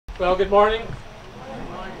Well, good morning.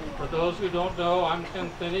 For those who don't know, I'm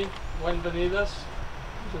Ken Finney. Bienvenidos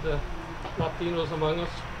to the Latinos among us.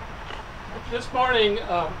 This morning,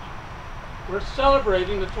 we're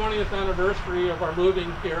celebrating the 20th anniversary of our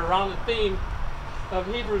moving here around the theme of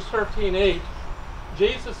Hebrews 13:8.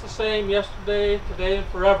 Jesus the same yesterday, today, and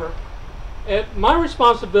forever. And my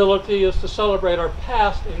responsibility is to celebrate our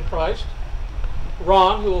past in Christ.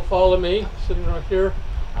 Ron, who will follow me, sitting right here,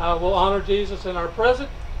 will honor Jesus in our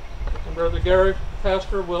present. And Brother Gary,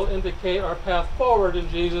 pastor, will indicate our path forward in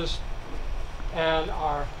Jesus. And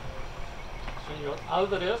our Senor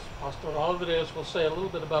Alvarez, Pastor Alvarez, will say a little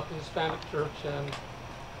bit about the Hispanic Church, and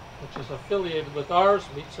which is affiliated with ours,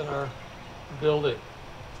 meets in our building.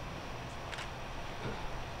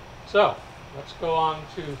 So, let's go on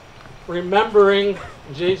to remembering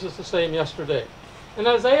Jesus the same yesterday. In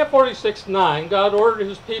Isaiah 46:9, God ordered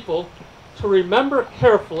his people to remember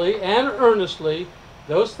carefully and earnestly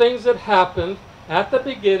those things that happened at the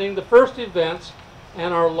beginning, the first events,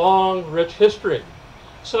 and our long, rich history.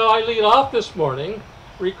 So I lead off this morning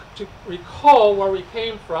to recall where we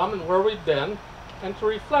came from and where we've been, and to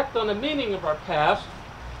reflect on the meaning of our past,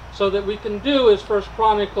 so that we can do as 1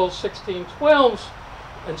 Chronicles 16:12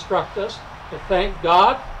 instruct us, to thank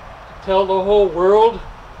God, to tell the whole world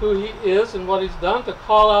who he is and what he's done, to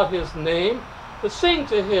call out his name, to sing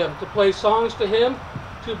to him, to play songs to him,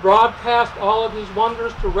 to broadcast all of his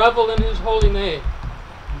wonders, to revel in his holy name.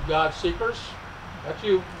 You God seekers, that's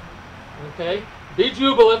you. Okay? Be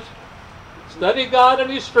jubilant. Study God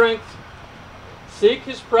and his strength. Seek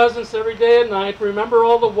his presence every day and night. Remember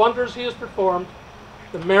all the wonders he has performed,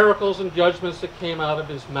 the miracles and judgments that came out of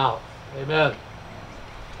his mouth. Amen.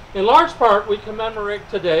 In large part, we commemorate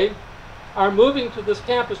today our moving to this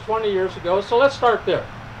campus 20 years ago, so let's start there.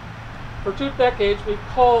 For 2 decades, we've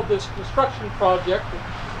called this construction project,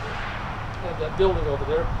 and that building over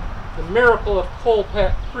there, the miracle of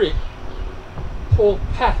Colpat Creek,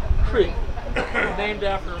 named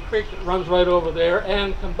after a creek that runs right over there,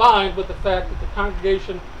 and combined with the fact that the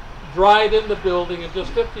congregation dried in the building in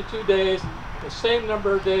just 52 days, the same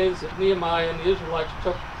number of days that Nehemiah and the Israelites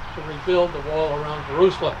took to rebuild the wall around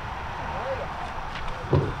Jerusalem.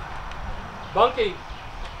 Bunky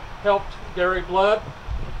helped Gary Blood,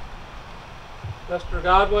 Lester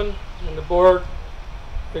Godwin, and the board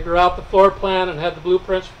figure out the floor plan and had the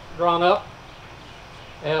blueprints drawn up.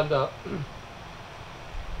 And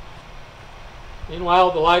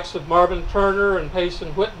meanwhile, the likes of Marvin Turner and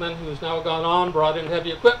Payson Whitman, who has now gone on, brought in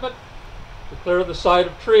heavy equipment to clear the site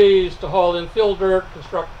of trees, to haul in fill dirt,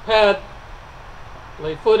 construct a pad,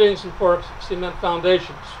 lay footings, and pour cement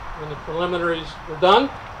foundations. When the preliminaries were done,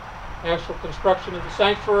 actual construction of the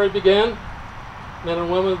sanctuary began. Men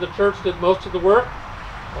and women of the church did most of the work,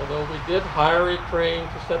 although we did hire a crane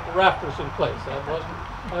to set the rafters in place. That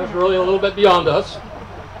was really a little bit beyond us.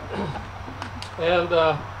 And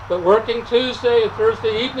but working Tuesday and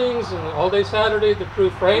Thursday evenings and all day Saturday, the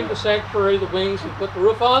crew framed the sanctuary, the wings, and put the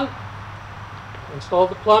roof on,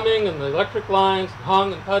 installed the plumbing and the electric lines, and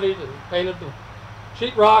hung and puttied and painted the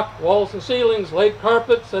sheetrock, walls and ceilings, laid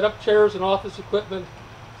carpet, set up chairs and office equipment.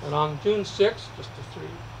 And on June 6th, just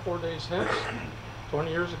 4 days hence, 20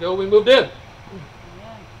 years ago, we moved in.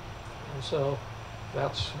 And so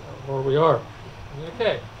that's where we are.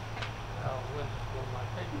 Okay. Now, where's my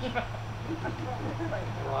pages?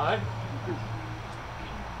 Right.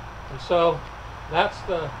 And so that's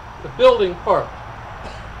the building part.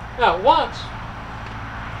 Now, once,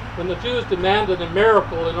 when the Jews demanded a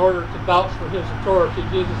miracle in order to vouch for his authority,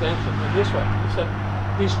 Jesus answered them this way. He said,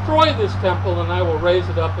 "Destroy this temple and I will raise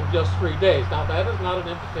it up in just 3 days." Now, that is not an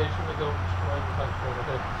invitation to go destroy the temple.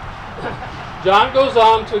 John goes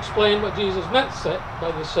on to explain what Jesus meant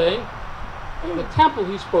by this saying. The temple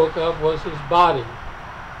he spoke of was his body.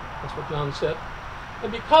 That's what John said.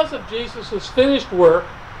 And because of Jesus' finished work,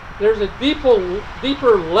 there's a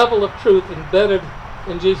deeper level of truth embedded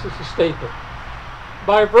in Jesus' statement.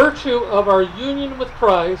 By virtue of our union with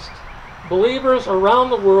Christ, believers around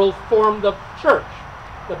the world form the church,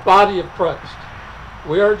 the body of Christ.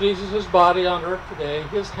 We are Jesus' body on earth today,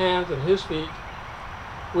 his hands and his feet.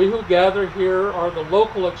 We who gather here are the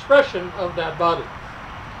local expression of that body.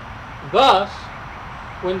 Thus,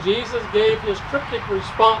 when Jesus gave his cryptic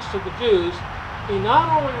response to the Jews, he not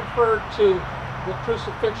only referred to the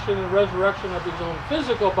crucifixion and resurrection of his own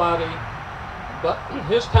physical body, but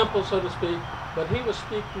his temple, so to speak, but he was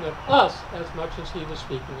speaking of us as much as he was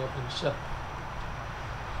speaking of himself.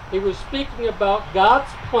 He was speaking about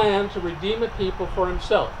God's plan to redeem a people for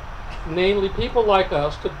himself, namely people like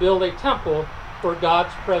us, to build a temple where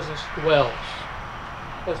God's presence dwells.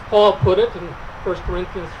 As Paul put it in 1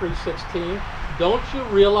 Corinthians 3:16, don't you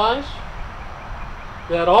realize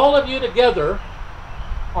that all of you together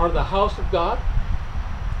are the house of God?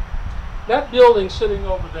 That building sitting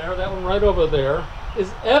over there, that one right over there,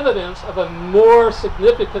 is evidence of a more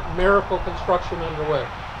significant miracle construction underway.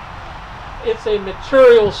 It's a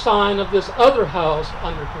material sign of this other house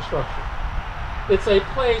under construction. It's a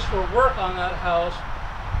place where work on that house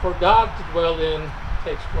for God to dwell in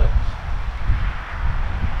takes place.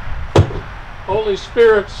 Holy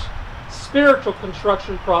Spirit's spiritual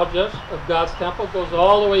construction project of God's temple goes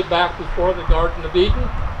all the way back before the Garden of Eden,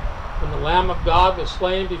 when the Lamb of God was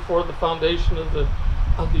slain before the foundation of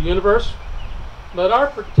the universe. But our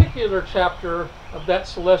particular chapter of that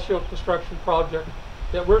celestial construction project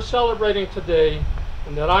that we're celebrating today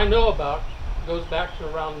and that I know about goes back to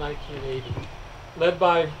around 1980. Led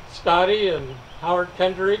by Scotty and Howard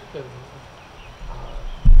Kendrick and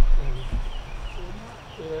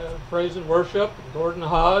praise and worship, and Gordon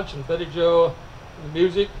Hodge and Betty Jo in the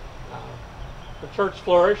music. The church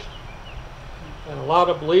flourished, and a lot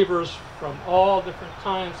of believers from all different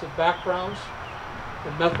kinds of backgrounds,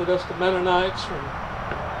 from Methodists to Mennonites, from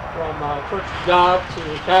Church of God to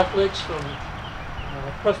Catholics, from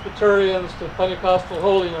Presbyterians to Pentecostal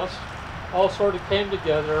holiness, all sort of came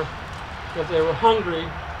together because they were hungry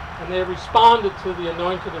and they responded to the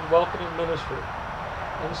anointed and welcoming ministry.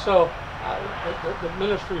 And so the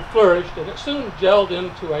ministry flourished, and it soon gelled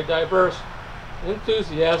into a diverse,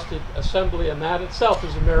 enthusiastic assembly, and that itself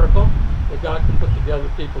is a miracle that God can put together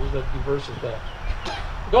people as diverse as that.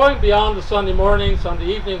 Going beyond the Sunday morning,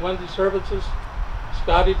 Sunday evening, Wednesday services,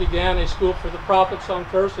 Scotty began a school for the prophets on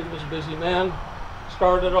Thursday. He was a busy man.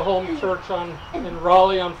 Started a home church in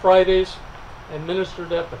Raleigh on Fridays and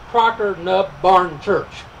ministered at the Crocker Nub Barn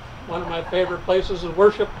Church, one of my favorite places in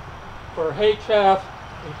worship, where hay chaff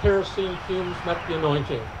and kerosene fumes met the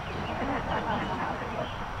anointing.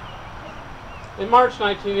 In March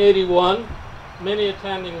 1981, many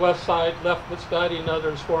attending Westside left with Scotty and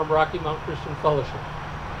others to form Rocky Mount Christian Fellowship.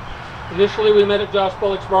 Initially, we met at Josh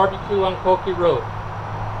Bullock's Barbecue on Koki Road.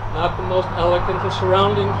 Not the most elegant of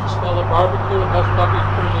surroundings, the smell of barbecue and hush puppies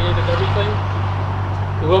permeated everything.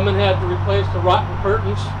 The woman had to replace the rotten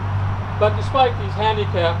curtains, but despite these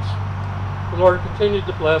handicaps, the Lord continued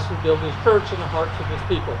to bless and build His church in the hearts of His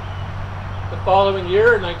people. The following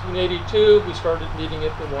year, in 1982, we started meeting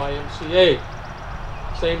at the YMCA.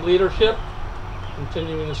 Same leadership,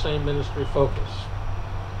 continuing the same ministry focus.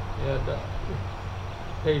 And the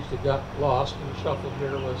page that got lost and shuffled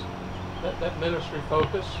here was that ministry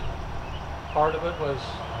focus. Part of it was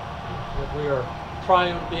that we are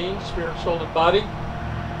triune beings, spirit, soul, and body.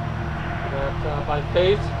 That by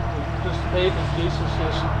faith, we participate in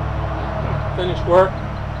Jesus' finished work,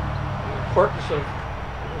 the importance of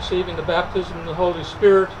receiving the baptism of the Holy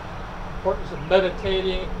Spirit, the importance of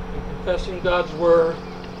meditating and confessing God's Word,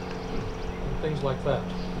 and things like that.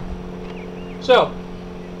 So,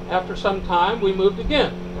 after some time, we moved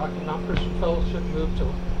again. Rocky Mount Christian Fellowship moved to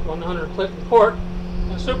 100 Clinton Court,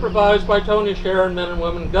 and supervised by Tony Sharon, men and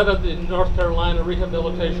women gutted the North Carolina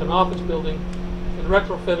Rehabilitation Office building and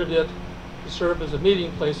retrofitted it to serve as a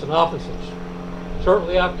meeting place and offices.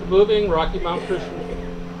 Shortly after moving, Rocky Mount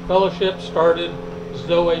Christian Fellowship started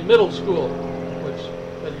Zoe Middle School, which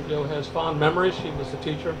Betty Jo has fond memories. She was the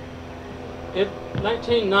teacher. In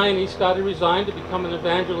 1990, Scotty resigned to become an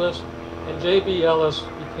evangelist, and J.B. Ellis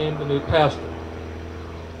became the new pastor.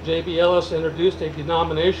 J.B. Ellis introduced a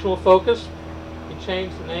denominational focus. He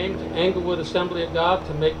changed the name to Englewood Assembly of God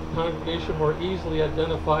to make the congregation more easily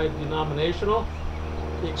identified denominational.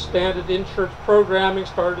 He expanded in-church programming,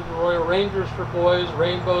 started the Royal Rangers for boys,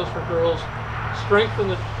 Rainbows for girls,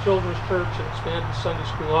 strengthened the children's church, and expanded Sunday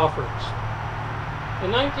school offerings.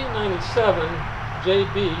 In 1997,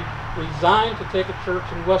 J.B. resigned to take a church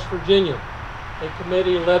in West Virginia. A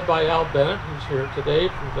committee led by Al Bennett, who's here today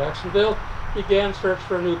from Jacksonville, began search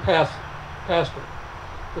for a new pastor.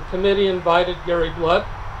 The committee invited Gary Blood,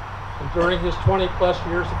 and during his 20-plus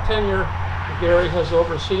years of tenure, Gary has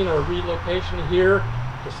overseen our relocation here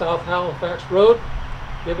to South Halifax Road,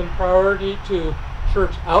 given priority to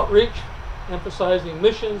church outreach, emphasizing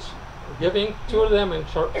missions, giving to them and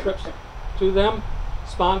short trips to them,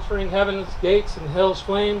 sponsoring Heaven's Gates and Hell's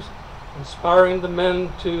Flames, inspiring the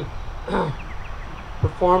men to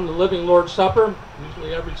perform the Living Lord's Supper,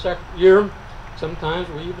 usually every second year. Sometimes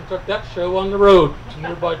we even took that show on the road to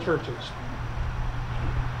nearby churches.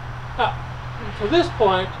 Now, to this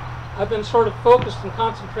point, I've been sort of focused and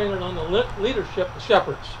concentrated on the leadership of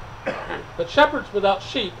shepherds. But shepherds without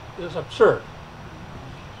sheep is absurd.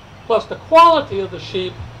 Plus, the quality of the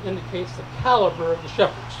sheep indicates the caliber of the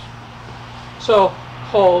shepherds.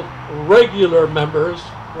 So-called regular members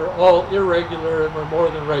We're all irregular and we're more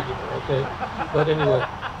than regular, okay? But anyway,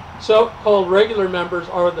 so-called regular members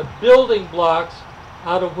are the building blocks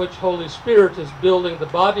out of which Holy Spirit is building the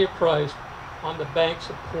body of Christ on the banks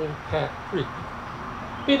of Polecat Creek.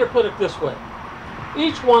 Peter put it this way: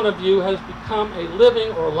 each one of you has become a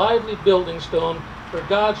living or lively building stone for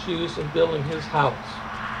God's use in building his house.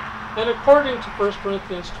 And according to 1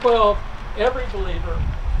 Corinthians 12, every believer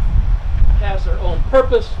has their own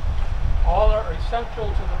purpose. All are essential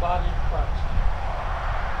to the body of Christ.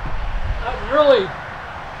 I'd really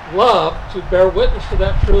love to bear witness to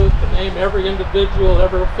that truth, to name every individual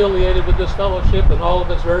ever affiliated with this fellowship in all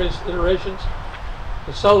of its various iterations,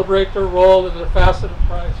 to celebrate their role in the facet of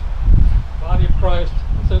Christ, the body of Christ.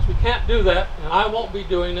 Since we can't do that, and I won't be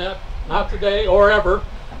doing that, not today or ever,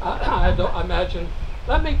 I imagine,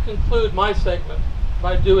 let me conclude my segment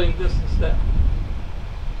by doing this instead.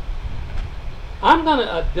 I'm going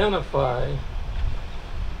to identify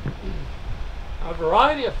a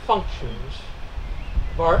variety of functions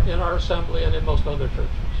in our assembly and in most other churches.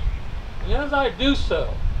 And as I do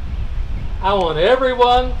so, I want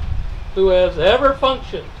everyone who has ever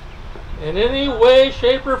functioned in any way,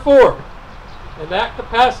 shape, or form in that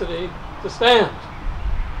capacity to stand.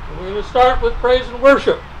 And we're going to start with praise and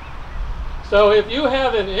worship. So if you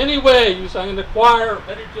have in any way, you sang in the choir, or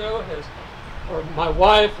Betty Jo has, or my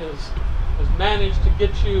wife has managed to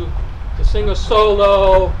get you to sing a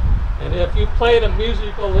solo, and if you played a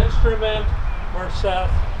musical instrument, or Seth,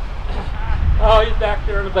 oh, he's back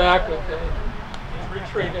there in the back, okay, he's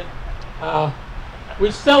retreated.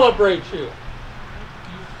 We celebrate you. You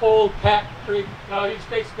Polecat Creek, no, you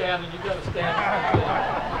stay standing, you've got to stand.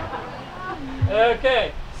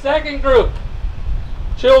 Okay, second group,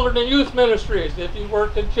 children and youth ministries. If you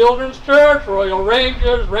worked in children's church, Royal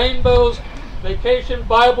Rangers, Rainbows, Vacation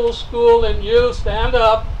Bible School, and youth, stand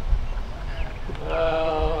up.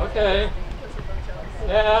 Okay.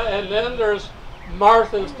 Yeah, and then there's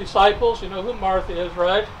Martha's disciples. You know who Martha is,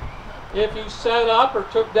 right? If you set up or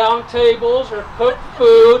took down tables or cooked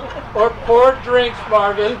food or poured drinks,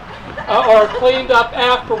 Marvin, or cleaned up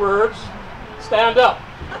afterwards, stand up.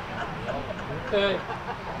 Okay.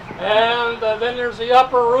 And then there's the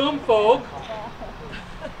upper room folk,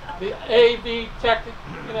 the AV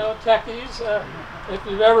techies. If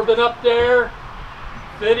you've ever been up there,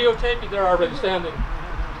 videotape, they're already standing.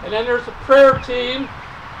 And then there's the prayer team.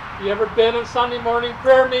 You ever been in Sunday morning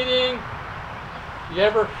prayer meeting? You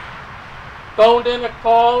ever phoned in a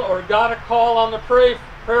call or got a call on the prayer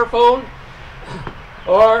phone?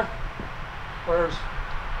 Or where's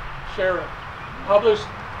Sharon? Published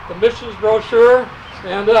the missions brochure.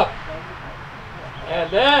 Stand up. And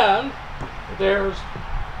then there's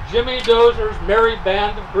Jimmy Dozer's Merry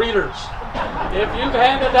Band of Greeters. If you've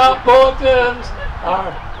handed out bulletins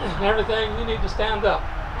and everything, you need to stand up.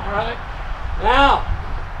 All right? Now,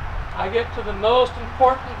 I get to the most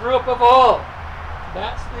important group of all.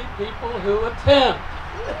 That's the people who attend.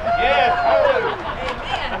 Yes.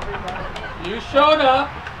 Amen. You showed up,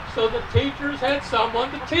 so the teachers had someone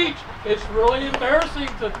to teach. It's really embarrassing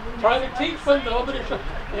to try to teach when nobody should.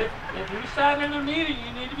 If you sat in a meeting,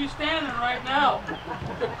 you need to be standing right now.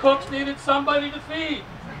 The cooks needed somebody to feed,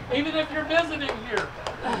 even if you're visiting here.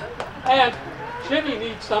 And Jimmy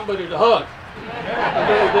needs somebody to hug.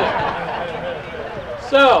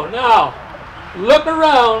 So now, look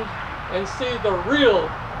around and see the real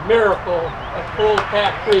miracle of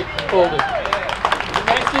Polecat Creek unfolding. You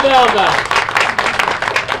may sit down now.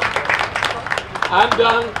 I'm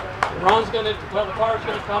done. Ron's going to, well, the choir's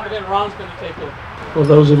going to come, and then Ron's going to take over. For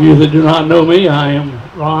those of you that do not know me, I am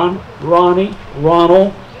Ron, Ronnie,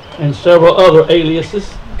 Ronald, and several other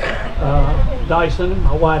aliases. Dyson,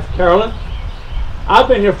 my wife Carolyn. I've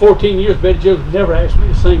been here 14 years. Betty Jo never asked me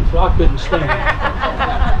to sing, so I couldn't stand.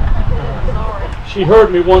 She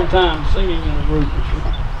heard me one time singing in a group, and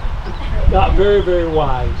she got very, very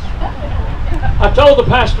wise. I told the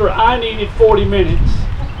pastor I needed 40 minutes,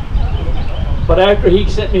 but after he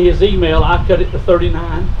sent me his email, I cut it to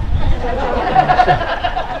 39.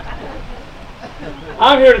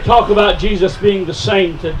 I'm here to talk about Jesus being the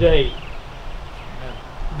same today.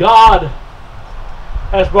 God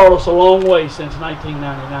has brought us a long way since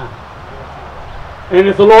 1999. And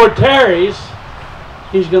if the Lord tarries,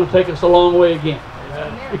 He's going to take us a long way again.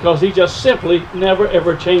 Because He just simply never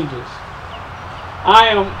ever changes. I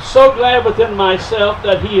am so glad within myself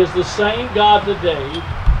that He is the same God today,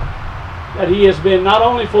 that He has been not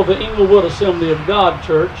only for the Inglewood Assembly of God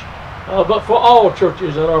Church, but for all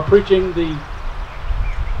churches that are preaching the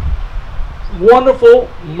wonderful,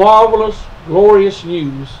 marvelous, glorious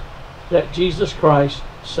news that Jesus Christ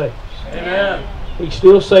saves. Amen. He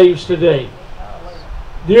still saves today.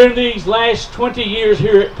 during these last 20 years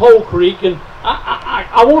here at Pole Creek, and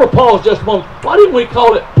I want to pause just a moment. Why didn't we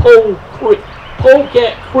call it Pole Creek,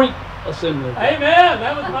 Polecat Creek Assembly? Amen.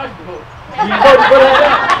 That was my vote.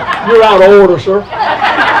 You're out of order, sir.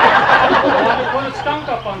 I put a skunk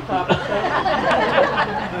up on top of it.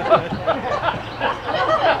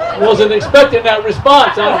 Wasn't expecting that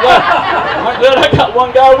response. I'm glad I got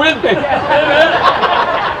one guy with me.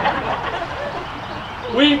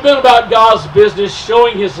 We've been about God's business,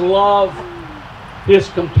 showing His love, His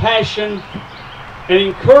compassion, and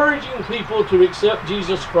encouraging people to accept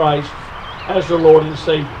Jesus Christ as their Lord and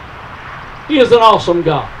Savior. He is an awesome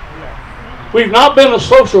God. We've not been a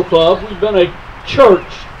social club. We've been a church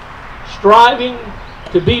striving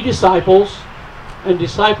to be disciples and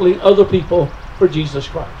discipling other people for Jesus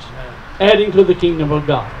Christ, adding to the kingdom of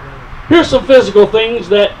God. Here's some physical things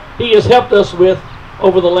that He has helped us with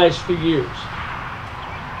over the last few years.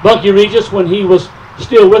 Bunky Regis, when he was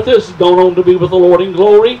still with us, gone on to be with the Lord in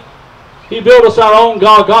glory. He built us our own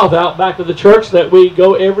Golgotha out back of the church that we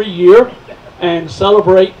go every year and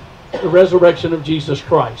celebrate the resurrection of Jesus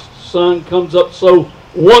Christ. The sun comes up so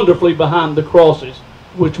wonderfully behind the crosses,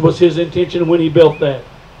 which was his intention when he built that.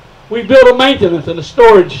 We built a maintenance and a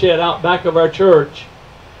storage shed out back of our church,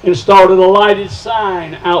 installed a lighted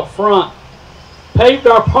sign out front, paved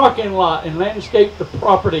our parking lot and landscaped the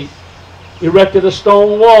property, erected a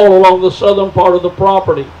stone wall along the southern part of the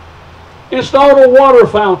property, installed a water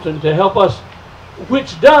fountain to help us,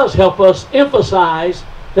 which does help us emphasize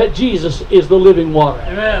that Jesus is the living water.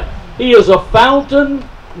 Amen. He is a fountain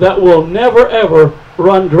that will never ever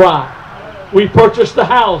run dry. We purchased the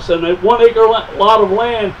house and a 1 acre lot of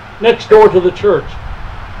land next door to the church.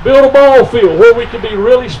 Built a ball field where we could be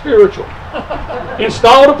really spiritual.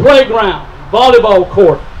 Installed a playground, volleyball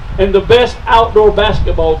court, and the best outdoor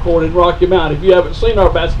basketball court in Rocky Mount. If you haven't seen our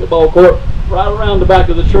basketball court, right around the back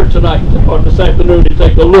of the church tonight or this afternoon to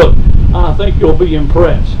take a look. I think you'll be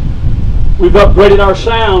impressed. We've upgraded our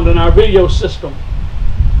sound and our video system.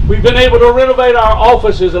 We've been able to renovate our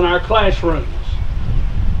offices and our classrooms.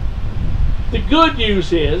 The good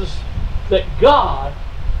news is that God,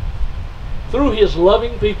 through His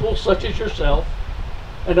loving people such as yourself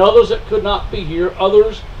and others that could not be here,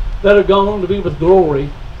 others that have gone on to be with glory,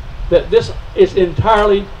 that this is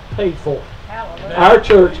entirely paid for. Hallelujah. Our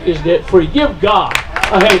church is debt free. Give God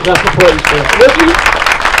a hand clap of praise for that, would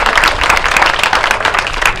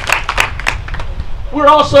you? We're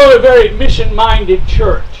also a very mission-minded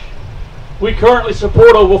church. We currently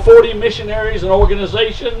support over 40 missionaries and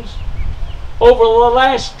organizations. Over the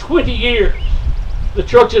last 20 years, the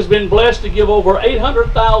church has been blessed to give over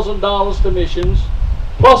 $800,000 to missions,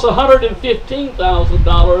 plus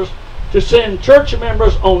 $115,000 to send church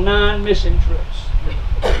members on 9 mission trips.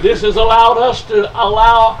 This has allowed us to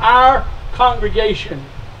allow our congregation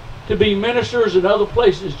to be ministers in other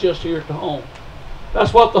places just here at the home.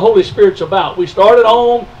 That's what the Holy Spirit's about. We start at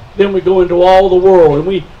home, then we go into all the world, and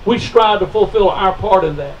we strive to fulfill our part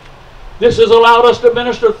in that. This has allowed us to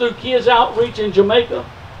minister through kids outreach in Jamaica,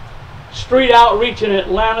 street outreach in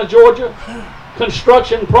Atlanta, Georgia,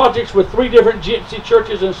 construction projects with 3 different gypsy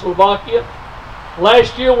churches in Slovakia.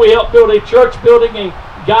 Last year we helped build a church building in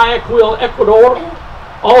Guayaquil, Ecuador.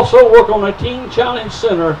 Also work on a teen challenge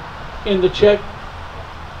center in the Czech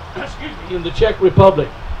Republic.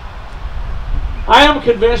 I am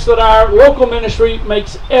convinced that our local ministry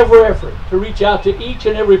makes every effort to reach out to each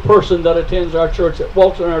and every person that attends our church, that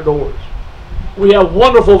walks in our doors. We have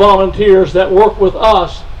wonderful volunteers that work with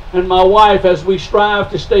us and my wife as we strive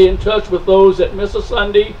to stay in touch with those that miss a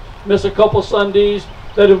Sunday, miss a couple Sundays,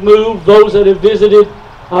 that have moved, those that have visited,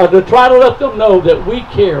 to try to let them know that we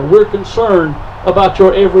care, we're concerned about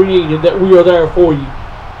your every need, and that we are there for you.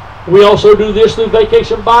 We also do this through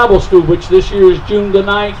Vacation Bible School, which this year is June the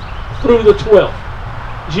 9th through the 12th.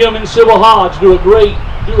 Jim and Sybil Hodge do a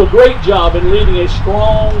great job in leading a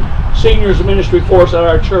strong seniors ministry for us at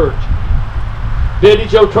our church. Betty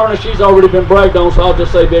Jo Turner, she's already been bragged on, so I'll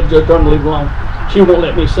just say Betty Jo Turner, leave alone. She won't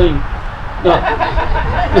let me sing. No,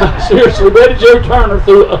 seriously, Betty Jo Turner,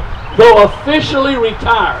 though officially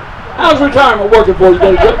retired. How's retirement working for you,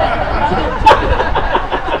 Betty Jo?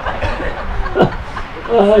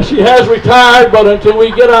 She has retired, but until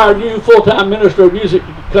we get our new full-time minister of music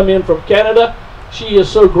to come in from Canada, she is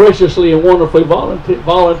so graciously and wonderfully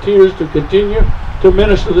volunteers to continue to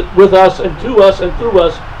minister with us and to us and through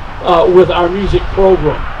us with our music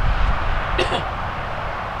program.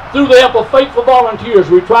 Through the help of faithful volunteers,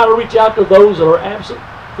 we try to reach out to those that are absent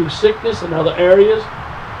through sickness and other areas.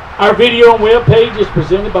 Our video and web page is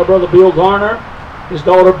presented by Brother Bill Garner. His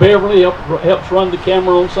daughter Beverly helps run the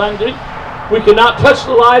camera on Sunday. We cannot touch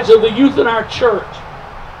the lives of the youth in our church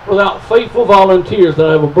without faithful volunteers that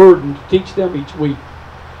have a burden to teach them each week.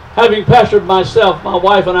 Having pastored myself, my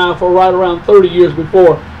wife and I, for right around 30 years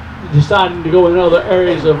before deciding to go in other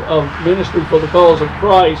areas of ministry for the cause of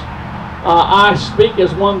Christ, I speak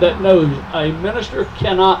as one that knows a minister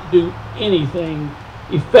cannot do anything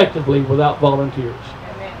effectively without volunteers.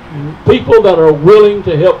 Amen. People that are willing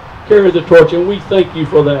to help carry the torch, and we thank you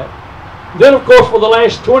for that. Then, of course, for the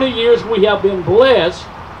last 20 years, we have been blessed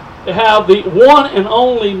to have the one and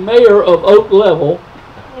only mayor of Oak Level,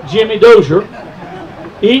 Jimmy Dozier,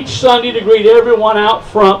 each Sunday to greet everyone out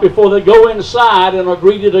front before they go inside and are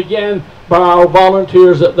greeted again by our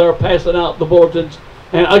volunteers that they're passing out the bulletins.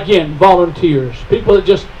 And again, volunteers, people that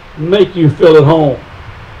just make you feel at home.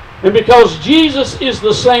 And because Jesus is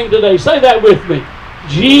the same today, say that with me.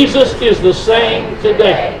 Jesus is the same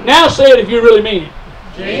today. Now say it if you really mean it.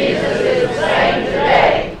 Jesus is the same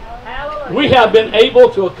today. We have been able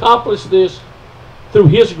to accomplish this through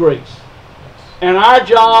His grace. And our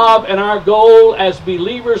job and our goal as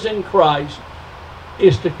believers in Christ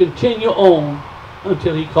is to continue on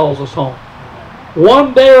until He calls us home.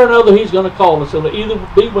 One day or another He's going to call us. It'll either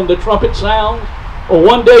be when the trumpet sounds, or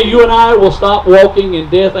one day you and I will stop walking and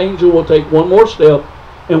Death Angel will take one more step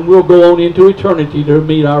and we'll go on into eternity to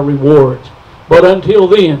meet our rewards. But until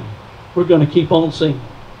then, we're going to keep on singing.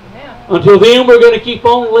 Until then, we're going to keep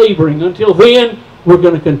on laboring. Until then, we're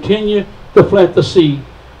going to continue to plant the seed.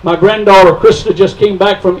 My granddaughter, Krista, just came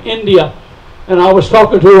back from India, and I was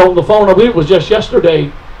talking to her on the phone, I believe it was just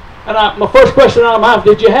yesterday. And my first question out of my mouth,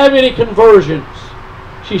 did you have any conversions?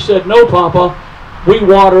 She said, no, Papa. We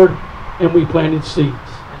watered and we planted seeds.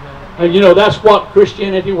 And you know, that's what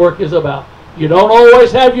Christianity work is about. You don't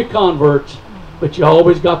always have your converts, but you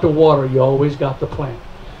always got to water. You always got to plant.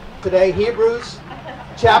 Today, Hebrews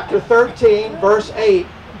chapter 13, verse 8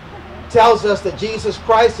 tells us that Jesus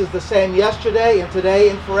Christ is the same yesterday and today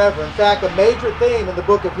and forever. In fact, a major theme in the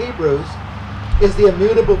book of Hebrews is the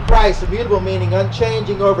immutable Christ. Immutable meaning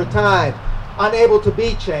unchanging over time, unable to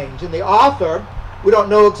be changed. And the author, we don't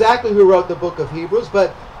know exactly who wrote the book of Hebrews,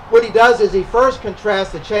 but what he does is he first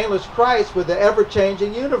contrasts the changeless Christ with the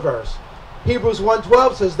ever-changing universe. Hebrews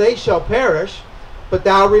 1:12 says, they shall perish, but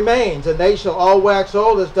thou remains, and they shall all wax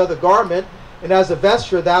old as doth a garment, and as a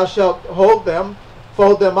vesture thou shalt hold them,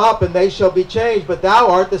 fold them up, and they shall be changed. But thou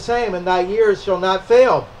art the same, and thy years shall not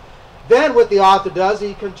fail. Then what the author does,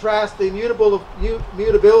 he contrasts the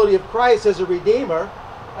mutability of Christ as a redeemer,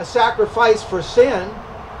 a sacrifice for sin,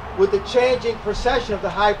 with the changing procession of the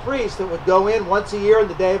high priest that would go in once a year in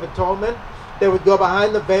the Day of Atonement. They would go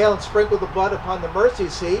behind the veil and sprinkle the blood upon the mercy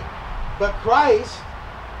seat. But Christ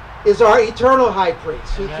is our eternal high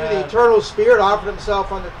priest, who through the eternal Spirit offered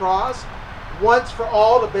himself on the cross once for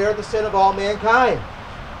all to bear the sin of all mankind.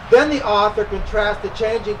 Then the author contrasts the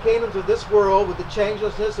changing kingdoms of this world with the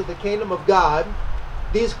changelessness of the kingdom of God.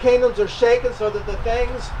 These kingdoms are shaken so that the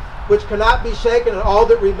things which cannot be shaken are all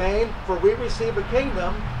that remain, for we receive a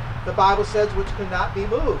kingdom, the Bible says, which cannot be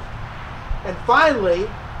moved. And finally,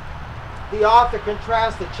 the author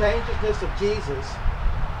contrasts the changelessness of Jesus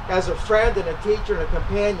as a friend and a teacher and a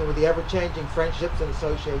companion with the ever-changing friendships and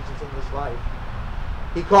associations in his life.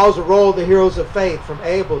 He calls the roll of the heroes of faith from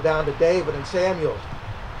Abel down to David and Samuel.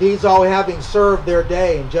 These all having served their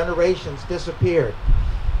day and generations disappeared.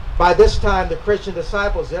 By this time the Christian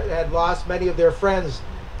disciples had lost many of their friends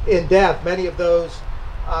in death, many of those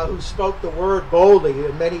who spoke the word boldly,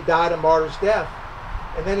 and many died a martyr's death.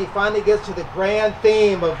 And then he finally gets to the grand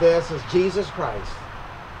theme of this is Jesus Christ,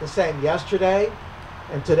 the same yesterday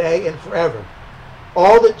and today and forever.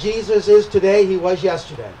 All that Jesus is today, he was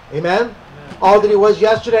yesterday. Amen? All that he was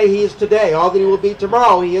yesterday, he is today. All that he will be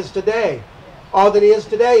tomorrow, he is today. All that he is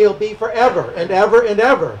today, he'll be forever and ever and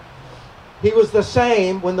ever. He was the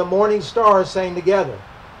same when the morning stars sang together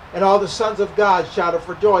and all the sons of God shouted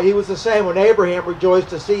for joy. He was the same when Abraham rejoiced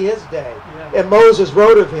to see his day and Moses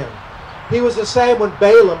wrote of him. He was the same when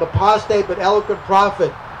Balaam, apostate but eloquent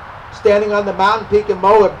prophet, standing on the mountain peak in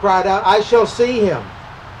Moab, cried out, I shall see him,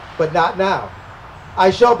 but not now. I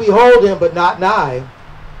shall behold him, but not nigh.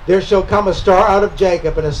 There shall come a star out of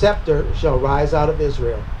Jacob, and a scepter shall rise out of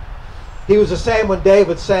Israel. He was the same when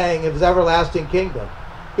David sang of his everlasting kingdom.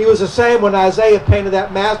 He was the same when Isaiah painted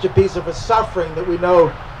that masterpiece of his suffering that we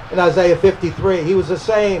know in Isaiah 53. He was the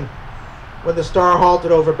same when the star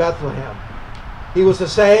halted over Bethlehem. He was the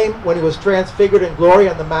same when he was transfigured in glory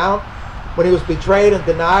on the mount, when he was betrayed and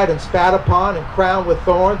denied and spat upon and crowned with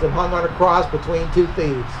thorns and hung on a cross between two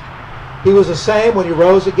thieves. He was the same when he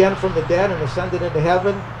rose again from the dead and ascended into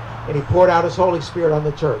heaven, and he poured out his Holy Spirit on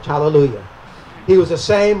the church. Hallelujah. He was the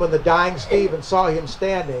same when the dying Stephen saw him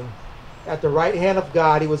standing at the right hand of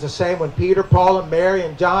God. He was the same when Peter, Paul, and Mary,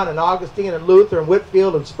 and John, and Augustine, and Luther, and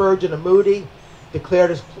Whitefield, and Spurgeon, and Moody declared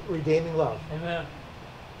his redeeming love. Amen.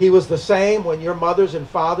 He was the same when your mothers and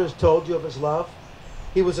fathers told you of his love.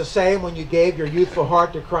 He was the same when you gave your youthful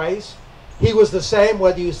heart to Christ. He was the same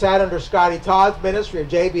whether you sat under Scotty Todd's ministry or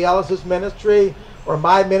J.B. Ellis's ministry or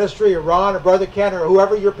my ministry or Ron or Brother Ken or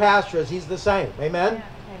whoever your pastor is. He's the same. Amen?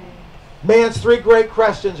 Man's three great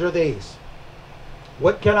questions are these.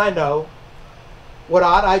 What can I know? What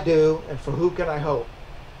ought I do? And for who can I hope?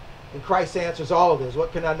 And Christ answers all of this.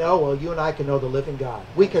 What can I know? Well, you and I can know the living God.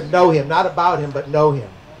 We can know him, not about him, but know him.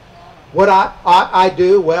 What ought I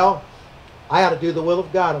do? Well, I ought to do the will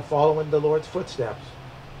of God and follow in the Lord's footsteps.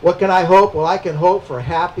 What can I hope? Well, I can hope for a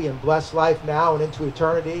happy and blessed life now and into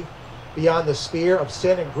eternity. Beyond the sphere of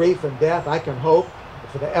sin and grief and death, I can hope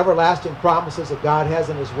for the everlasting promises that God has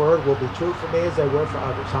in his word will be true for me as they were for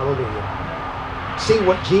others. Hallelujah. See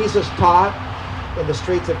what Jesus taught in the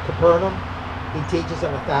streets of Capernaum, he teaches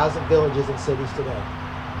in 1,000 villages and cities today.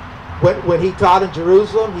 When he taught in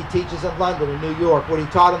Jerusalem, he teaches in London and New York. When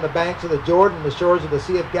he taught on the banks of the Jordan, the shores of the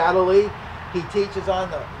Sea of Galilee, he teaches on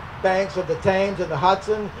the banks of the Thames and the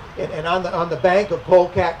Hudson and on the bank of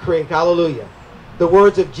Polecat Creek. Hallelujah. The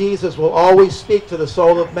words of Jesus will always speak to the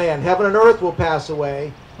soul of man. Heaven and earth will pass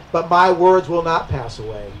away, but my words will not pass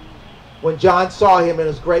away. When John saw him in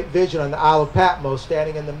his great vision on the Isle of Patmos,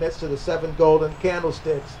 standing in the midst of the 7 golden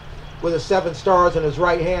candlesticks, with the 7 stars in his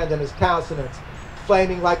right hand and his countenance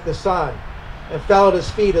flaming like the sun, and fell at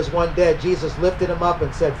his feet as one dead, Jesus lifted him up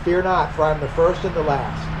and said, Fear not, for I am the first and the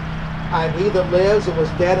last. I am he that lives and was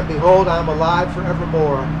dead, and behold, I am alive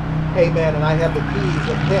forevermore. Amen. And I have the keys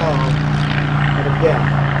of hell and of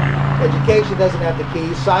death. Education doesn't have the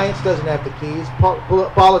keys. Science doesn't have the keys.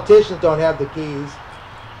 Politicians don't have the keys.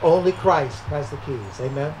 Only Christ has the keys.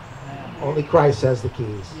 Amen? Only Christ has the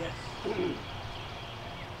keys.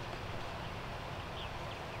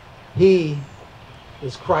 He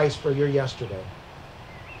is Christ for your yesterday.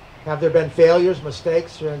 Have there been failures,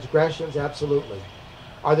 mistakes, transgressions? Absolutely.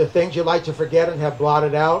 Are there things you'd like to forget and have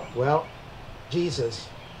blotted out? Well, Jesus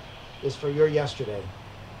is for your yesterday.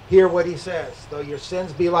 Hear what he says. Though your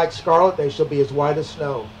sins be like scarlet, they shall be as white as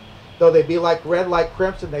snow. Though they be like red, like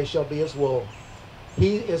crimson, they shall be as wool.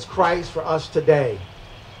 He is Christ for us today.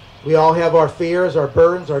 We all have our fears, our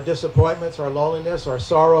burdens, our disappointments, our loneliness, our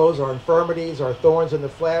sorrows, our infirmities, our thorns in the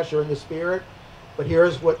flesh or in the spirit. But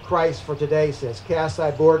here's what Christ for today says. Cast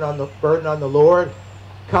thy burden on the Lord.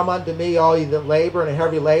 Come unto me, all ye that labor and are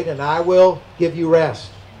heavy laden, and I will give you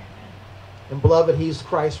rest. And beloved, he's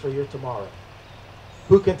Christ for your tomorrow.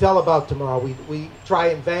 Who can tell about tomorrow? We try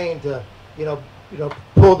in vain to,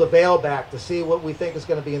 pull the veil back to see what we think is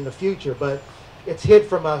going to be in the future. But it's hid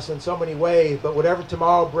from us in so many ways. But whatever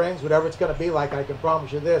tomorrow brings, whatever it's going to be like, I can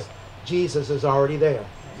promise you this, Jesus is already there.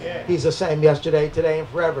 Yeah. He's the same yesterday, today, and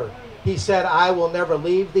forever. He said, I will never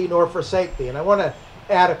leave thee nor forsake thee. And I want to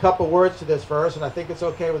add a couple words to this verse, and I think it's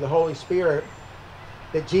okay with the Holy Spirit,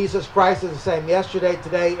 that Jesus Christ is the same yesterday,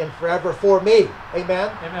 today, and forever for me.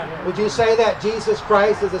 Amen? Amen. Would you say that? Jesus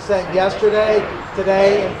Christ is the same yesterday,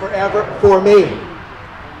 today, and forever for me.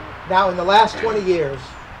 Now, in the last 20 years,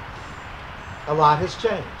 a lot has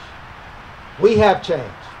changed. We have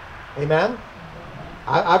changed. Amen?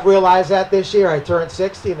 I've realized that this year. I turned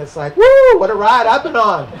 60, and it's like, woo, what a ride I've been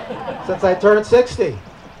on since I turned 60.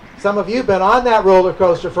 Some of you have been on that roller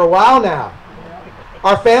coaster for a while now.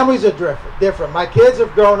 Our families are different. My kids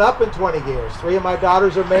have grown up in 20 years. 3 of my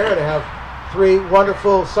daughters are married. I have 3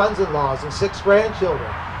 wonderful sons-in-laws and 6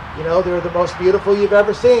 grandchildren. They're the most beautiful you've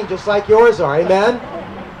ever seen, just like yours are. Amen?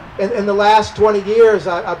 In the last 20 years,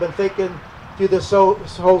 I've been thinking through this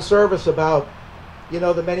whole service about,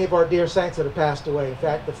 the many of our dear saints that have passed away. In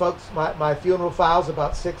fact, the folks, my funeral file's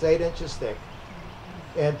about 6-8 inches thick.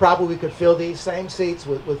 And probably we could fill these same seats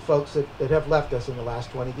with folks that have left us in the last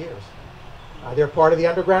 20 years. They're part of the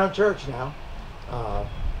underground church now.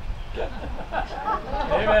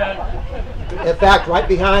 Amen. In fact, right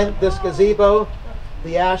behind this gazebo,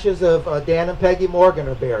 the ashes of Dan and Peggy Morgan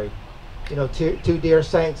are buried. 2 dear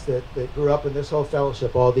saints that grew up in this whole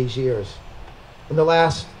fellowship all these years. In the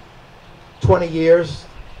last 20 years,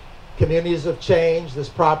 communities have changed. This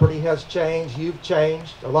property has changed. You've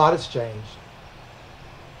changed. A lot has changed.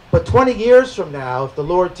 But 20 years from now, if the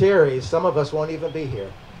Lord tarries, some of us won't even be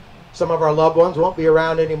here. Some of our loved ones won't be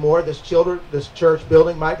around anymore. This church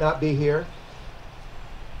building might not be here.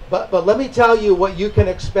 But let me tell you what you can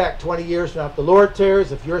expect 20 years from now. If the Lord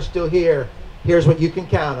tarries, if you're still here, here's what you can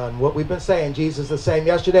count on. What we've been saying, Jesus is the same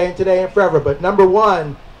yesterday and today and forever. But number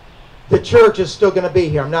one, the church is still going to be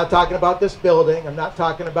here. I'm not talking about this building. I'm not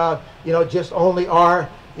talking about, just only our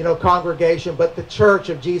congregation, but the church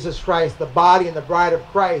of Jesus Christ, the body and the bride of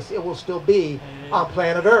Christ, it will still be on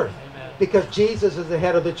planet Earth. Amen. Because Jesus is the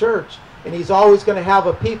head of the church. And he's always going to have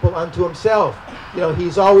a people unto himself.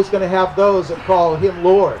 He's always going to have those that call him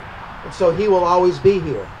Lord. And so he will always be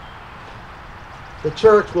here. The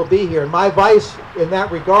church will be here. And my advice in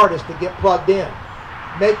that regard is to get plugged in.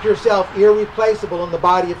 Make yourself irreplaceable in the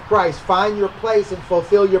body of Christ. Find your place and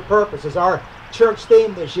fulfill your purpose. It's our church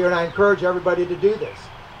theme this year, and I encourage everybody to do this.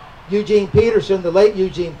 Eugene Peterson, the late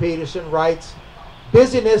Eugene Peterson, writes,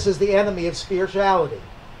 busyness is the enemy of spirituality.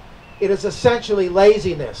 It is essentially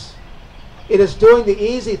laziness. It is doing the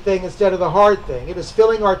easy thing instead of the hard thing. It is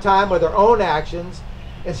filling our time with our own actions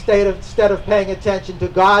instead of paying attention to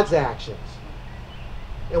God's actions.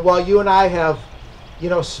 And while you and I have,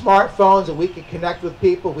 smartphones and we can connect with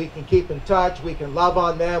people, we can keep in touch, we can love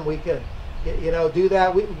on them, we can, do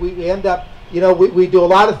that, we end up, we do a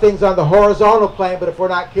lot of things on the horizontal plane, but if we're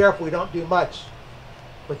not careful, we don't do much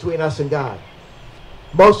between us and God.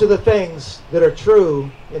 Most of the things that are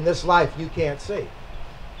true in this life you can't see.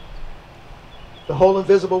 The whole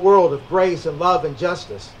invisible world of grace and love and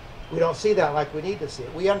justice, we don't see that like we need to see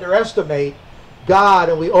it. We underestimate God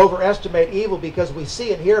and we overestimate evil because we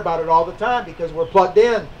see and hear about it all the time because we're plugged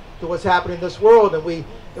in to what's happening in this world. And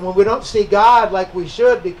when we don't see God like we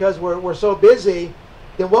should because we're so busy,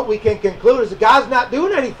 then what we can conclude is that God's not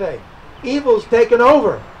doing anything. Evil's taken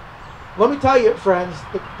over. Let me tell you, friends,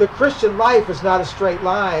 the Christian life is not a straight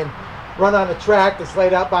line run on a track that's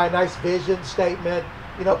laid out by a nice vision statement,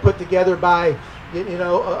 put together by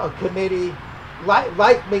a committee.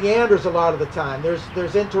 Life meanders a lot of the time.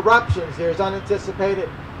 There's interruptions. There's unanticipated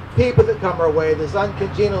people that come our way. There's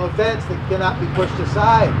uncongenial events that cannot be pushed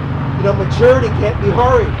aside. Maturity can't be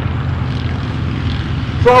hurried,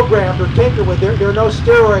 programmed or tinkered with. There are no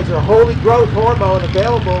steroids or holy growth hormone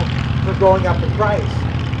available for growing up in Christ.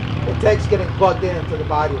 It takes getting plugged into the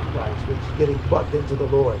body of Christ, which is getting plugged into the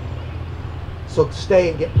Lord. So stay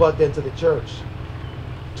and get plugged into the church.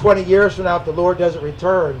 20 years from now, if the Lord doesn't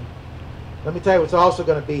return, let me tell you what's also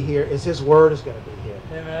going to be here is his word is going to be here.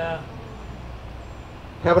 Amen.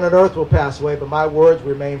 Heaven and earth will pass away, but my words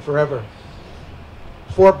remain forever.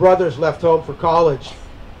 4 brothers left home for college.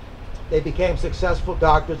 They became successful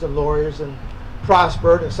doctors and lawyers and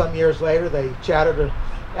prospered, and some years later they chatted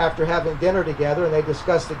after having dinner together, and they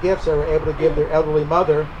discussed the gifts they were able to give their elderly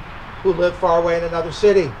mother who lived far away in another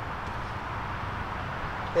city.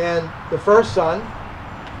 And the first son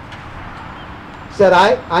said,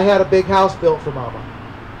 I had a big house built for Mama.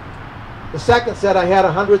 The second said, I had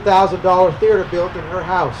a $100,000 theater built in her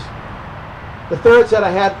house. The third said,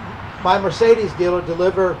 I had my Mercedes dealer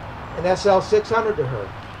deliver an SL 600 to her.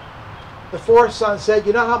 The fourth son said,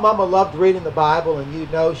 you know how Mama loved reading the Bible,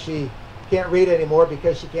 and she can't read anymore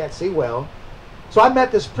because she can't see well. So I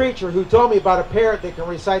met this preacher who told me about a parrot that can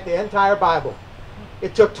recite the entire Bible.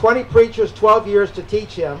 It took 20 preachers 12 years to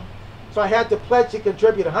teach him. So I had to pledge to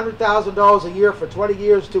contribute $100,000 a year for 20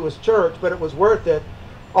 years to his church, but it was worth it.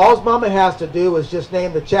 All his mama has to do is just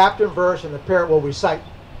name the chapter and verse, and the parrot will recite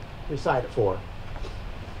it for her.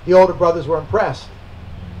 The older brothers were impressed.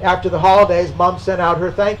 After the holidays, Mom sent out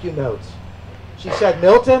her thank you notes. She said,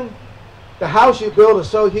 Milton, the house you built is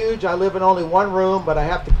so huge, I live in only one room, but I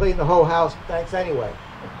have to clean the whole house. Thanks anyway.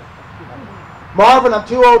 Marvin, I'm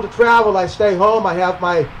too old to travel. I stay home. I have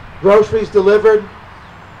my groceries delivered,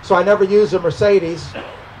 so I never use a Mercedes.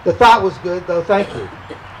 The thought was good, though. Thank you.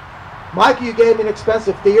 Mike, you gave me an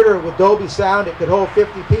expensive theater with Dolby sound. It could hold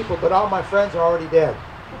 50 people, but all my friends are already dead.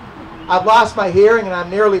 I've lost my hearing, and I'm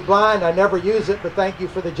nearly blind. I never use it, but thank you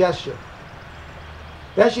for the gesture.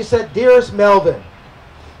 Then she said, Dearest Melvin,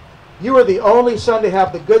 you are the only son to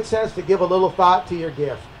have the good sense to give a little thought to your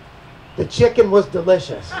gift. The chicken was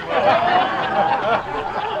delicious.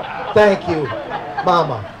 Thank you,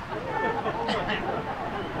 Mama.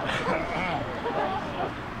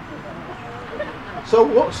 So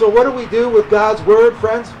what do we do with God's Word,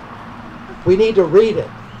 friends? We need to read it.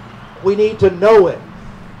 We need to know it.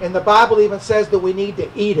 And the Bible even says that we need to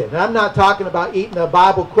eat it. And I'm not talking about eating a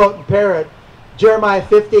Bible quote and parrot. Jeremiah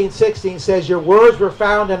 15:16 says, your words were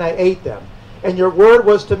found and I ate them. And your word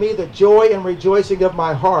was to me the joy and rejoicing of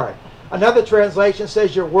my heart. Another translation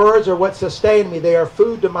says, your words are what sustain me. They are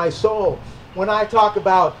food to my soul. When I talk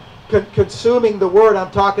about consuming the word,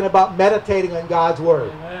 I'm talking about meditating on God's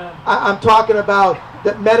word. I'm talking about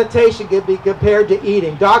that meditation can be compared to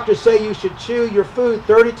eating. Doctors say you should chew your food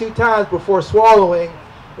 32 times before swallowing.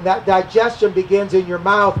 And that digestion begins in your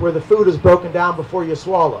mouth where the food is broken down before you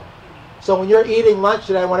swallow. So when you're eating lunch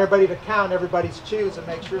today, I want everybody to count everybody's chews and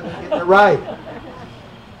make sure they're getting it right.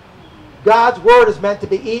 God's word is meant to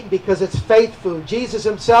be eaten because it's faith food. Jesus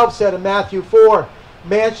himself said in Matthew 4,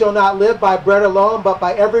 man shall not live by bread alone, but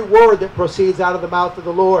by every word that proceeds out of the mouth of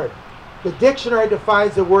the Lord. The dictionary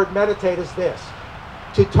defines the word meditate as this: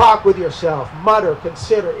 to talk with yourself, mutter,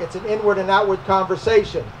 consider. It's an inward and outward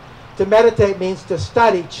conversation. To meditate means to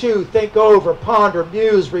study, chew, think over, ponder,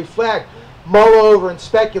 muse, reflect, mull over, and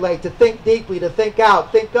speculate. To think deeply, to think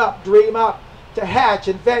out, think up, dream up, to hatch,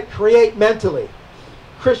 invent, create mentally.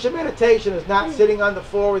 Christian meditation is not sitting on the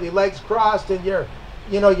floor with your legs crossed and your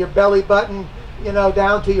belly button,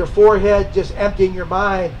 down to your forehead, just emptying your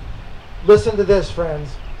mind. Listen to this,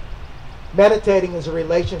 friends. Meditating is a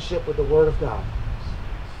relationship with the Word of God.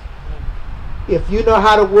 If you know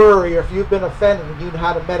how to worry, or if you've been offended, and you know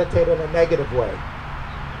how to meditate in a negative way,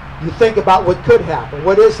 you think about what could happen,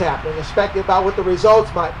 what is happening, especially about what the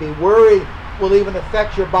results might be. Worry will even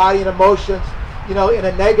affect your body and emotions, in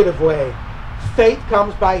a negative way. Faith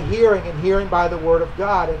comes by hearing, and hearing by the Word of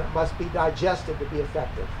God, and it must be digested to be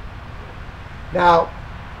effective. Now,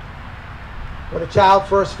 when a child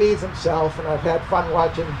first feeds himself, and I've had fun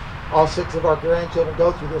watching all 6 of our grandchildren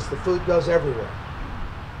go through this, the food goes everywhere.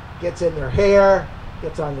 Gets in their hair,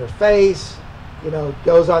 gets on their face,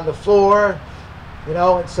 goes on the floor,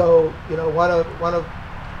 and so, one of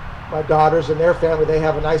my daughters and their family, they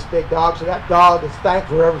have a nice big dog, so that dog is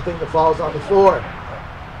thankful for everything that falls on the floor.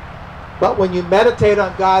 But when you meditate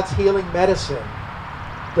on God's healing medicine,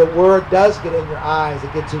 the Word does get in your eyes,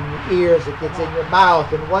 it gets in your ears, it gets in your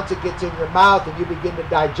mouth, and once it gets in your mouth and you begin to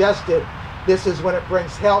digest it, this is when it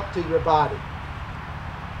brings health to your body.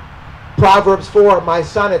 Proverbs 4, my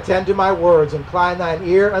son, attend to my words, incline thine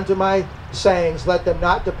ear unto my sayings, let them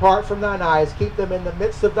not depart from thine eyes, keep them in the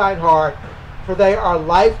midst of thine heart, for they are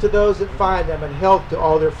life to those that find them, and health to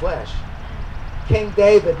all their flesh. King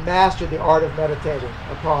David mastered the art of meditating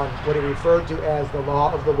upon what he referred to as the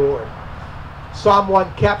law of the Lord. Psalm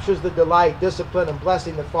 1 captures the delight, discipline, and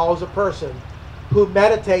blessing that follows a person who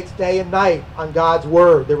meditates day and night on God's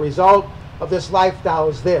Word. The result of this lifestyle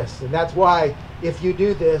is this, and that's why if you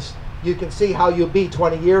do this, you can see how you'll be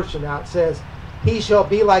 20 years from now. It says, he shall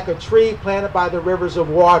be like a tree planted by the rivers of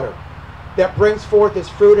water, that brings forth its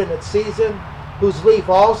fruit in its season, whose leaf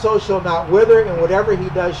also shall not wither, and whatever he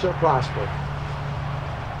does shall prosper.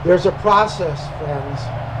 There's a process, friends,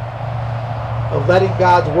 of letting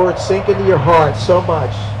God's Word sink into your heart so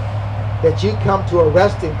much that you come to a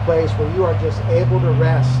resting place where you are just able to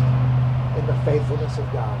rest in the faithfulness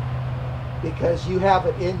of God. Because you have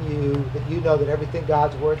it in you that you know that everything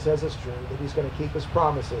God's Word says is true, that he's going to keep his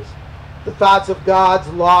promises. The thoughts of God's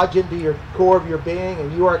lodge into your core of your being,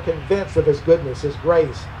 and you are convinced of his goodness, his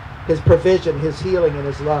grace, his provision, his healing, and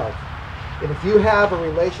his love. And if you have a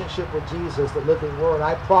relationship with Jesus, the living Word,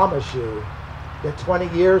 I promise you that 20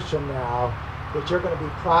 years from now, that you're going to be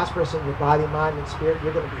prosperous in your body, mind, and spirit.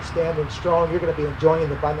 You're going to be standing strong. You're going to be enjoying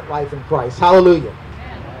the abundant life in Christ. Hallelujah.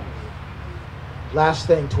 Amen. Last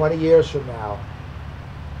thing, 20 years from now,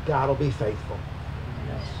 God will be faithful.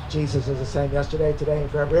 Yes. Jesus is the same yesterday, today, and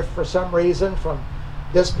forever. If for some reason from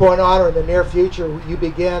this point on or in the near future you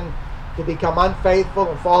begin to become unfaithful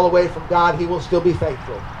and fall away from God, he will still be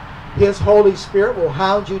faithful. His Holy Spirit will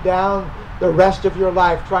hound you down the rest of your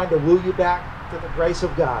life, trying to woo you back to the grace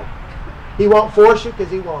of God. He won't force you, because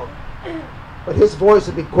he won't. But his voice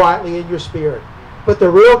will be quietly in your spirit. But the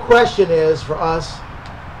real question is, for us,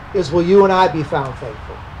 is will you and I be found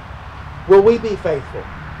faithful? Will we be faithful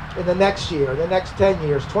in the next year, the next 10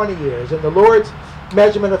 years, 20 years? And the Lord's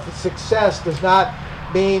measurement of success does not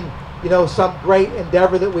mean, some great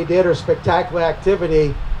endeavor that we did or spectacular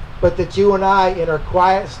activity, but that you and I, in our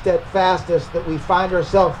quiet steadfastness, that we find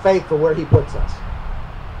ourselves faithful where he puts us.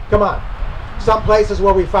 Come on. Some places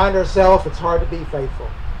where we find ourselves, it's hard to be faithful.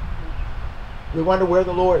 We wonder where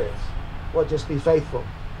the Lord is. Well, just be faithful.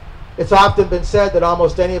 It's often been said that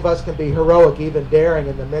almost any of us can be heroic, even daring,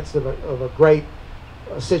 in the midst of a great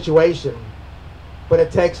situation. But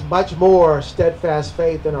it takes much more steadfast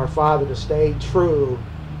faith in our Father to stay true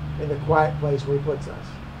in the quiet place where he puts us.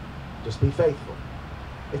 Just be faithful.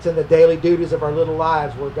 It's in the daily duties of our little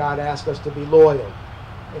lives where God asks us to be loyal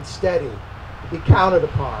and steady, to be counted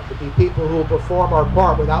upon, to be people who will perform our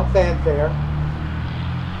part without fanfare.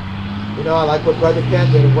 I like what Brother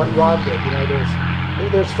Ken did and what Ron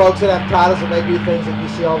did. There's folks that have titles and they do things that you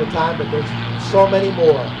see all the time, but there's so many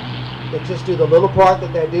more that just do the little part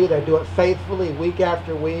that they do. They do it faithfully, week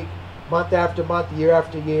after week, month after month, year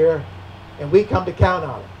after year, and we come to count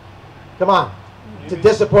on it. Come on. It's a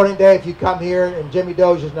disappointing day if you come here and Jimmy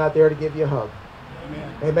Dozier's not there to give you a hug.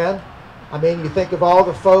 Amen. Amen? I mean, you think of all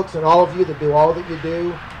the folks and all of you that do all that you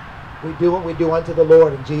do, We do what we do unto the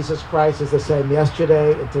Lord, and Jesus Christ is the same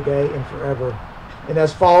yesterday and today and forever. And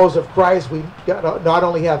as followers of Christ, we got to not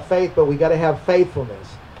only have faith, but we got to have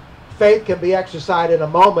faithfulness. Faith can be exercised in a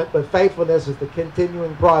moment, but faithfulness is the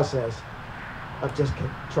continuing process of just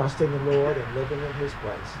trusting the Lord and living in His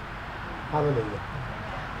place. Hallelujah.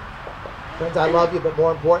 Friends, I love you, but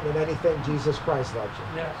more important than anything, Jesus Christ loves you.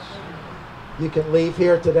 Yes. You can leave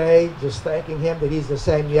here today just thanking Him that He's the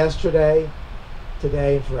same yesterday,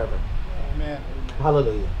 today, and forever. Amen.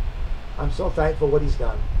 Hallelujah. I'm so thankful what He's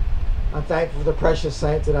done. I'm thankful for the precious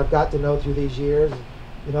saints that I've got to know through these years,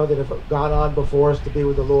 you know, that have gone on before us to be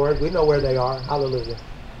with the Lord. We know where they are. Hallelujah.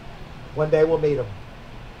 One day we'll meet them.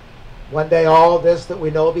 One day all this that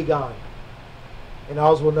we know will be gone. And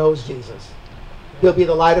all we'll know is Jesus. He'll be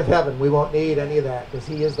the light of heaven. We won't need any of that because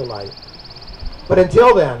He is the light. But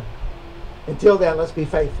until then, let's be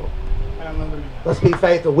faithful. Hallelujah. Let's be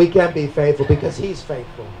faithful. We can be faithful because He's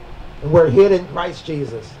faithful. And we're hid in Christ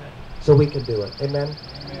Jesus, so we can do it. Amen?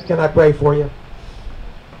 Amen. Can I pray for you?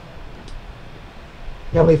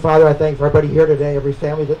 Heavenly Father, I thank you for everybody here today, every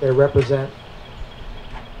family that they represent,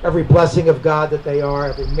 every blessing of God that they are,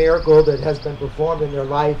 every miracle that has been performed in their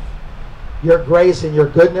life, your grace and your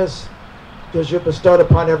goodness that you're bestowed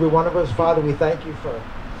upon every one of us. Father, we thank you for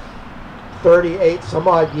 38 some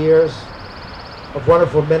odd years of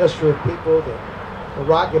wonderful ministry of people, the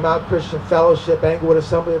Rocky Mount Christian Fellowship, Englewood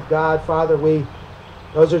Assembly of God. Father,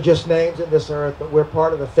 those are just names in this earth, but we're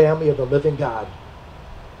part of the family of the living God.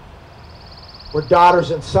 We're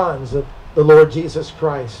daughters and sons of the Lord Jesus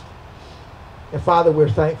Christ. And Father, we're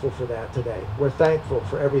thankful for that today. We're thankful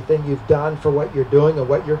for everything you've done, for what you're doing and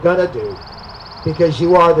what you're going to do. Because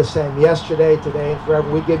you are the same yesterday, today, and forever.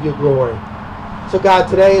 We give you glory. So God,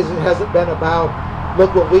 today it hasn't been about,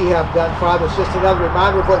 look what we have done, Father. It's just another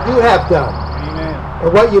reminder of what you have done. Amen.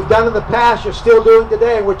 And what you've done in the past, you're still doing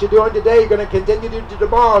today. And what you're doing today, you're going to continue to do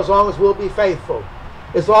tomorrow as long as we'll be faithful.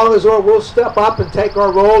 As long as we'll step up and take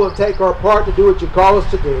our role and take our part to do what you call us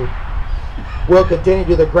to do, we'll continue to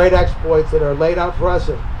do the great exploits that are laid out for us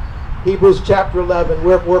in Hebrews chapter 11.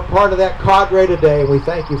 We're part of that cadre today, and we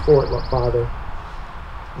thank you for it, Lord Father.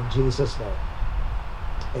 In Jesus' name,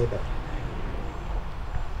 amen.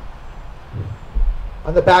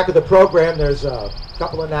 On the back of the program, there's a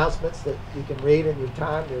couple announcements that you can read in your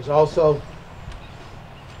time. There's also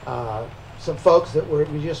some folks that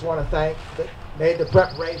we just want to thank that made the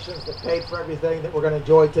preparations, that paid for everything that we're going to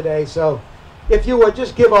enjoy today. So if you would,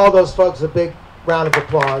 just give all those folks a big round of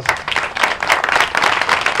applause.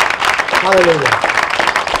 Hallelujah.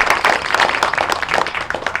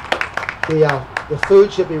 The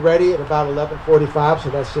food should be ready at about 11:45, so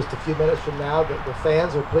that's just a few minutes from now. The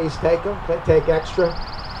fans, or please take them. Take extra.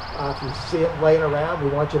 If you see them laying around, we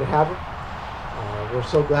want you to have them. We're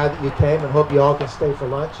so glad that you came and hope you all can stay for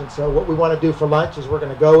lunch. And so what we want to do for lunch is we're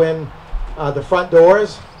going to go in the front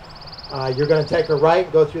doors. You're going to take a right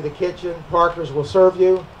and go through the kitchen. Parkers will serve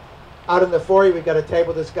you. Out in the foyer, we've got a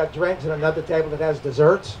table that's got drinks and another table that has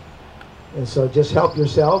desserts. And so just help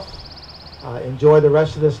yourself. Enjoy the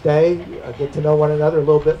rest of this day. Get to know one another a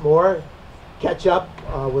little bit more. Catch up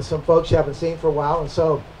with some folks you haven't seen for a while. And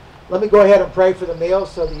so let me go ahead and pray for the meal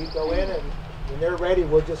so that you go in, and when they're ready,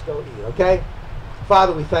 we'll just go eat, okay?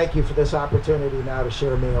 Father, we thank you for this opportunity now to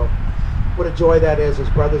share a meal. What a joy that is as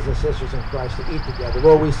brothers and sisters in Christ to eat together.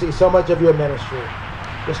 Lord, we see so much of your ministry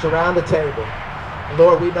just around the table. And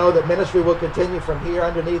Lord, we know that ministry will continue from here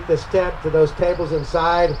underneath this tent to those tables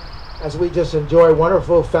inside as we just enjoy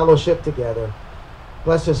wonderful fellowship together.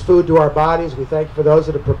 Bless this food to our bodies. We thank you for those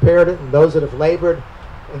that have prepared it and those that have labored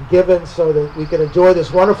and given so that we can enjoy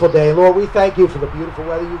this wonderful day. And Lord, we thank you for the beautiful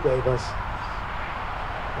weather you gave us.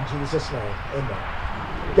 In Jesus' name,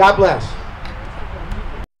 amen. God bless.